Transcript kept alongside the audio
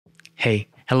Hey,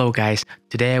 hello guys.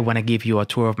 Today I want to give you a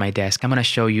tour of my desk. I'm going to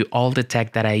show you all the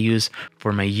tech that I use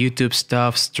for my YouTube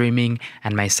stuff, streaming,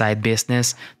 and my side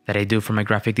business that I do for my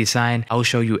graphic design. I'll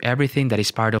show you everything that is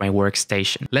part of my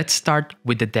workstation. Let's start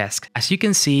with the desk. As you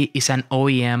can see, it's an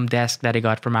OEM desk that I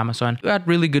got from Amazon. It got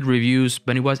really good reviews,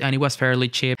 but it was fairly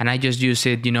cheap, and I just use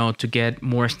it, to get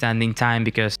more standing time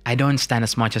because I don't stand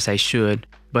as much as I should,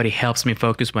 but it helps me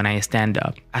focus when I stand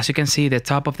up. As you can see, the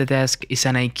top of the desk is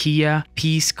an IKEA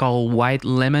piece called White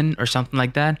Lemon or something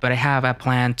like that, but I have a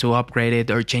plan to upgrade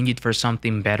it or change it for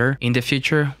something better in the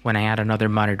future when I add another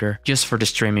monitor just for the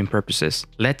streaming purposes.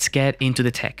 Let's get into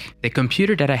the tech. The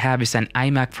computer that I have is an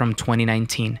iMac from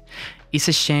 2019. It's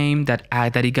a shame that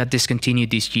it got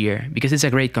discontinued this year because it's a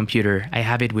great computer. I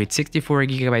have it with 64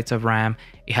 gigabytes of RAM.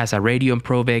 It has a Radeon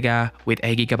Pro Vega with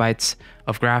 8 gigabytes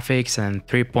of graphics and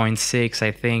 3.6,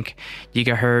 I think,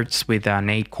 gigahertz with an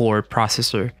 8-core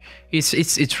processor.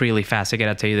 It's really fast, I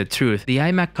gotta tell you the truth. The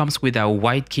iMac comes with a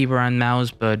white keyboard and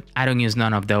mouse, but I don't use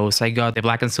none of those. I got the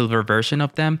black and silver version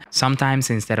of them. Sometimes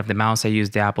instead of the mouse, I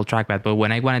use the Apple trackpad, but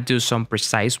when I want to do some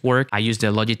precise work, I use the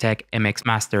Logitech MX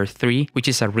Master 3, which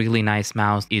is a really nice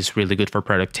mouse. It's really good for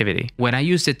productivity. When I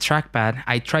use the trackpad,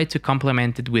 I try to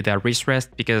complement it with a wrist rest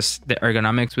because the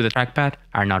ergonomics with the trackpad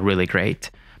are not really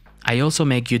great. I also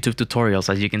make YouTube tutorials,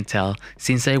 as you can tell.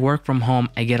 Since I work from home,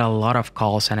 I get a lot of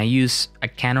calls and I use a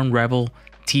Canon Rebel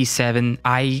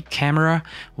T7i camera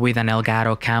with an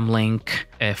Elgato Camlink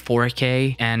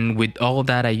 4K, and with all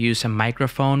that I use a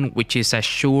microphone which is a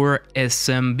Shure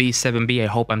SMB7B, I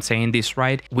hope I'm saying this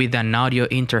right, with an audio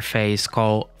interface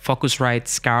called Focusrite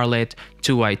Scarlett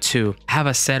 2i2. I have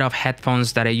a set of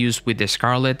headphones that I use with the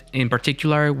Scarlett in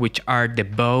particular, which are the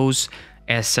Bose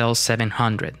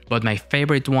SL700, but my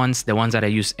favorite ones, the ones that I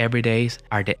use every day,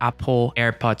 are the Apple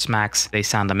AirPods Max. They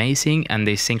sound amazing and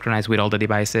they synchronize with all the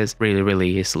devices really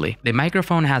easily. The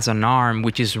microphone has an arm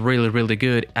which is really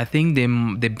good. I think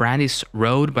the brand is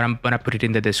Rode, but I'm gonna put it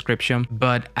in the description.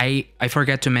 But I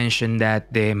forgot to mention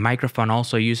that the microphone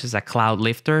also uses a cloud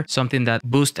lifter, something that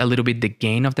boosts a little bit the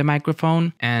gain of the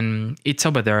microphone, and it's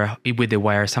over there with the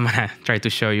wires. I'm gonna try to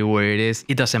show you where it is.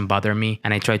 It doesn't bother me,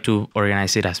 and I try to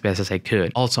organize it as best as I could.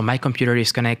 Also, my computer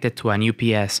is connected to an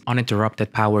UPS,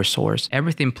 uninterrupted power source.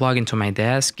 Everything plugged into my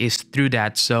desk is through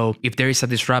that, so if there is a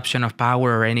disruption of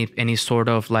power or any sort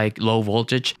of like low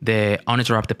voltage, the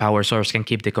uninterrupted power source can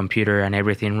keep the computer and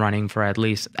everything running for at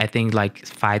least, I think, like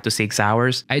 5 to 6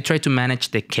 hours. I try to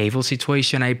manage the cable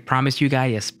situation, I promise you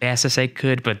guys, as best as I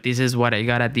could, but this is what I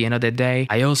got at the end of the day.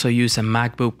 I also use a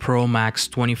MacBook Pro Max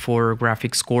 24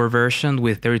 graphics core version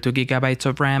with 32 gigabytes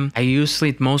of RAM. I use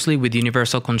it mostly with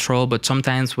universal control, but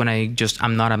sometimes when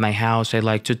I'm not at my house, I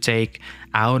like to take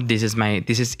out. This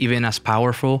is even as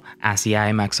powerful as the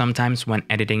iMac. Sometimes when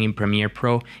editing in Premiere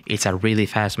Pro, it's a really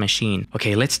fast machine.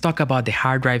 Okay, let's talk about the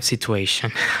hard drive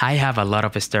situation. I have a lot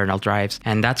of external drives,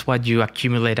 and that's what you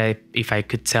accumulate, if I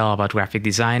could tell, about graphic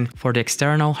design. For the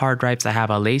external hard drives, I have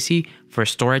a Lazy for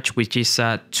storage, which is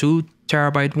a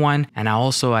 2TB one, and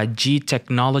also a G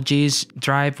Technologies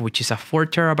drive, which is a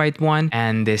 4TB one,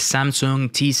 and the Samsung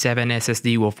T7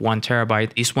 SSD with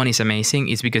 1TB. This one is amazing.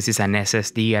 It's because it's an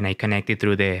SSD and I connect it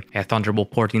through the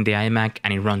Thunderbolt port in the iMac,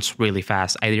 and it runs really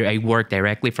fast. I work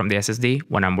directly from the SSD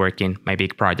when I'm working my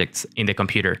big projects in the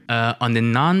computer. On the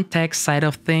non-tech side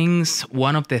of things,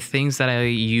 one of the things that I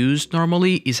use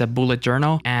normally is a bullet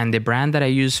journal, and the brand that I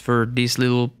use for these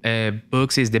little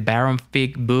books is the Baron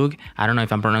Fig book. I don't know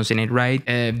if I'm pronouncing it right.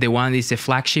 The one is the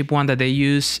flagship one that they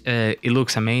use. It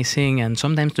looks amazing, and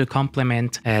sometimes to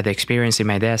complement the experience in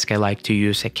my desk, I like to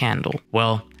use a candle.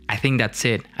 Well, I think that's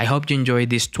it. I hope you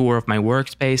enjoyed this tour of my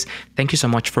workspace. Thank you so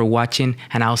much for watching,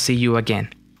 and I'll see you again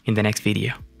in the next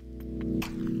video.